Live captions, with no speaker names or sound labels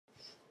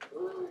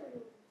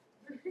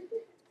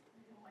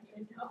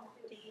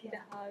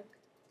vlog?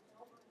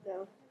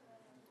 No.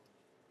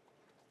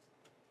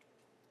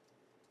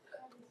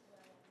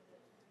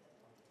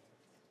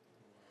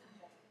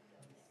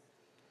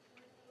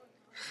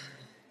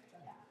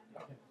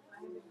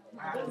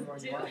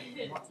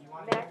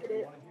 Back at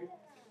it.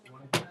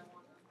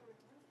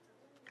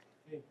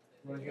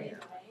 Yeah.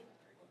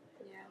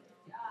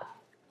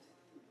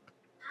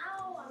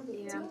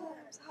 Yeah.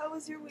 How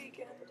was your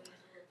weekend?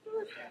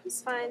 It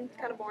was fine.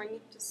 Kind of boring.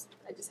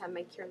 I just had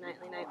my Cure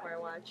Nightly night where I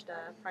watched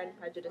Pride and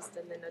Prejudice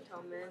and then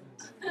Atonement.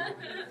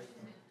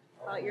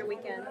 How about your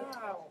weekend?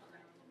 Wow.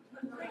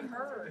 It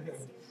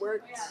hurts.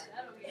 Worked.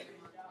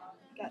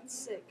 Got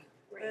sick.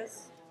 Right?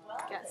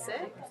 Got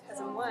sick? As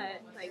in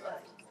what? Like, My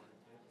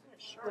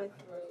throat.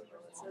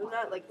 So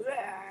not like,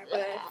 "Rah," but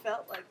I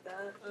felt like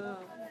that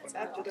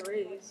after the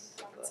race.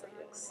 But,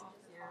 sucks.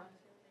 Yeah.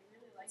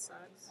 That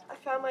sucks. I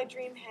found my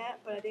dream hat,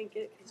 but I didn't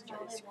get it because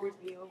Johnny screwed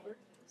me over.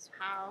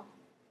 How?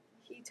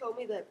 He told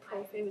me that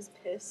Profe was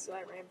pissed, so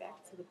I ran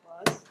back to the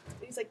bus.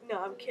 He's like,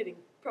 "No, I'm kidding.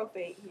 Profe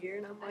ain't here,"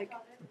 and I'm like,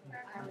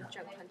 I would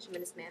drunk punch him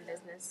in his man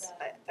business.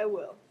 I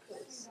will,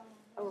 because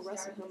I will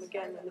wrestle him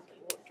again in the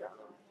pool and drown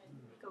him.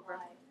 Go, bro.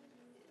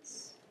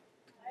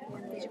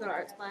 Did you go to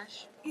Art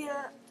Splash?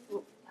 Yeah,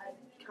 well,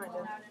 kind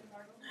of.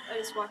 I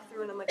just walked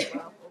through and I'm like,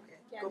 wow, okay,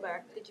 Yeah. go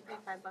back. Did you pay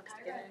 $5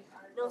 to get in?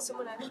 No,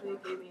 someone actually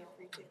gave me a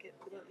free ticket.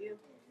 What about you?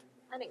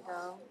 I didn't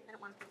go. I don't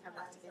want to pay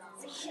 $5 to get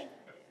in.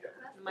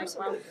 My There's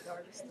some mom, really good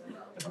artists though.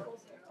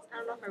 I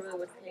don't know if I really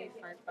would pay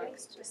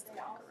 $5 just to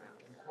walk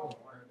around.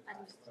 I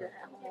can just do it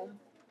at home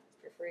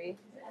for free.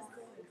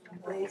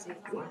 Lazy.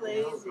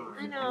 Lazy.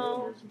 I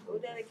know. No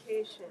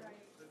dedication.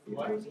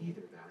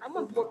 I'm a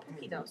poor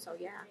poopy though, so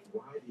yeah.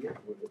 Or,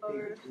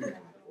 really?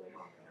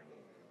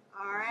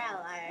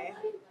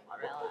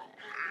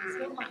 It's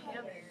not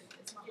Muhammad.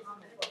 It's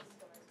Muhammad.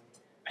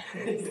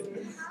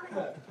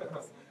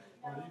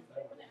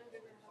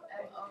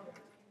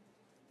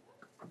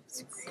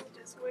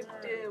 Just went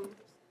dim.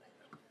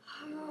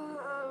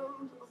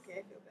 Okay,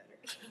 I feel better.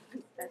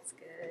 That's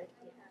good.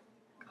 Yeah.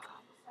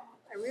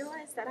 I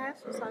realized that I have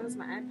some songs on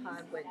my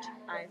iPod which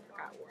I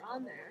forgot were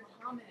on there,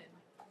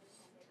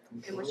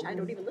 and which I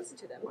don't even listen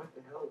to them.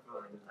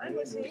 I'm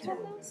listening to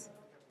those?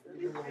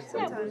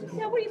 sometimes.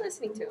 Yeah, what are you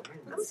listening to?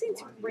 I'm listening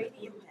to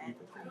Radiohead.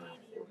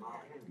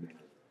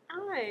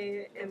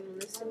 I am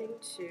listening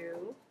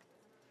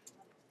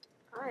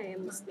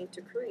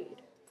to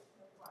Creed.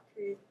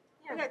 Creed.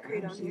 I got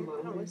Creed on here. I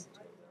don't listen to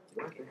it.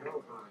 I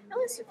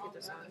listen to a few of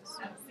the songs.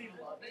 See,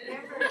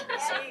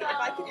 if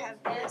I could have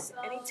this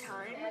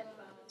anytime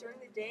during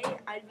the day,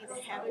 I'd be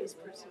the happiest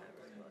person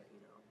ever. But,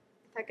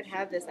 If I could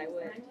have this, I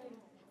would.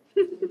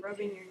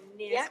 rubbing your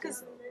nasty. Yeah,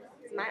 because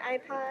my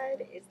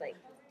iPod is like,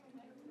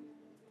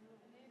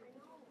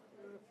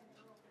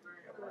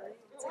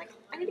 it's like,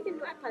 I need to get a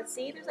new iPod.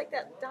 See, there's like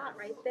that dot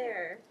right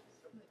there.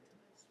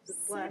 See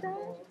black.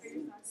 that?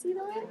 See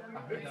that?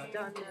 It's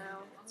done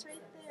now. It's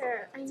right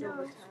there. I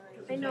know.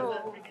 I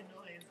know.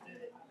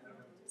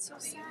 It's so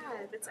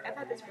sad. It's, I've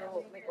had this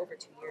for like over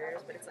 2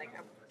 years, but it's like,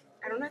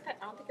 I don't know if I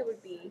don't think it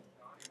would be,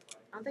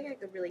 I don't think I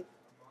could really,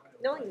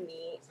 knowing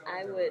me,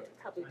 I would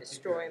probably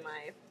destroy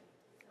my,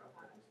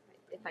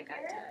 if I got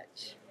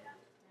touch.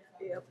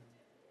 Yep.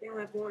 They don't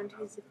have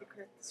warranties if you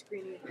crack the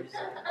screen either.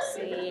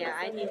 See, yeah,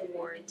 I need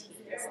warranties.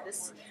 Because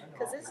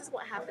this is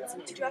what happens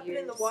in 2 years. You drop it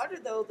in the water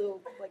though, they'll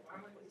like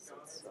replace it.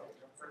 So.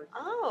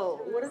 Oh,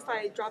 what if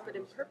I drop it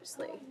in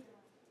purposely?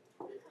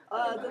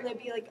 Then they'd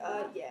be like,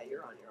 yeah,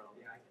 you're on your own.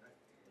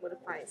 What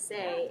if I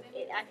say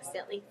it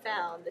accidentally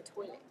fell in the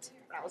toilet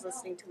when I was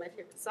listening to my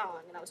favorite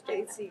song and I was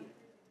trying to JC,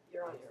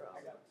 you're on your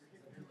own.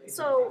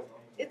 So,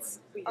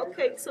 It's weird.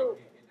 okay, so,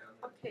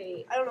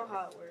 okay. I don't know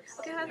how it works.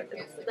 Okay,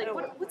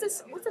 like, what's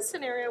a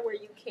scenario where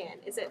you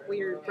can? Is it where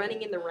you're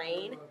running in the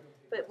rain,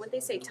 but when they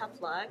say tough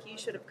luck, you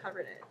should have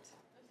covered it?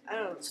 I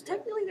don't know. So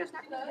technically there's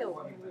not going to be a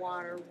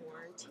water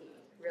warranty,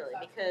 really,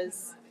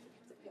 because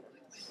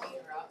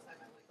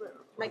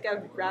like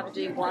a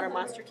ravaging water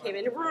monster came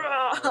in and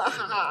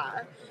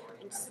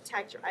just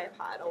attacked your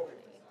iPod only.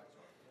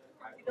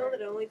 You know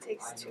that it only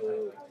takes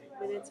 2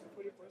 minutes and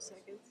 44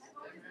 seconds?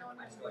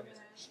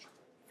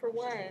 For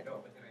what?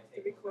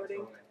 The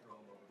recording.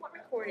 What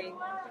recording?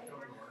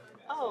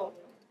 Oh,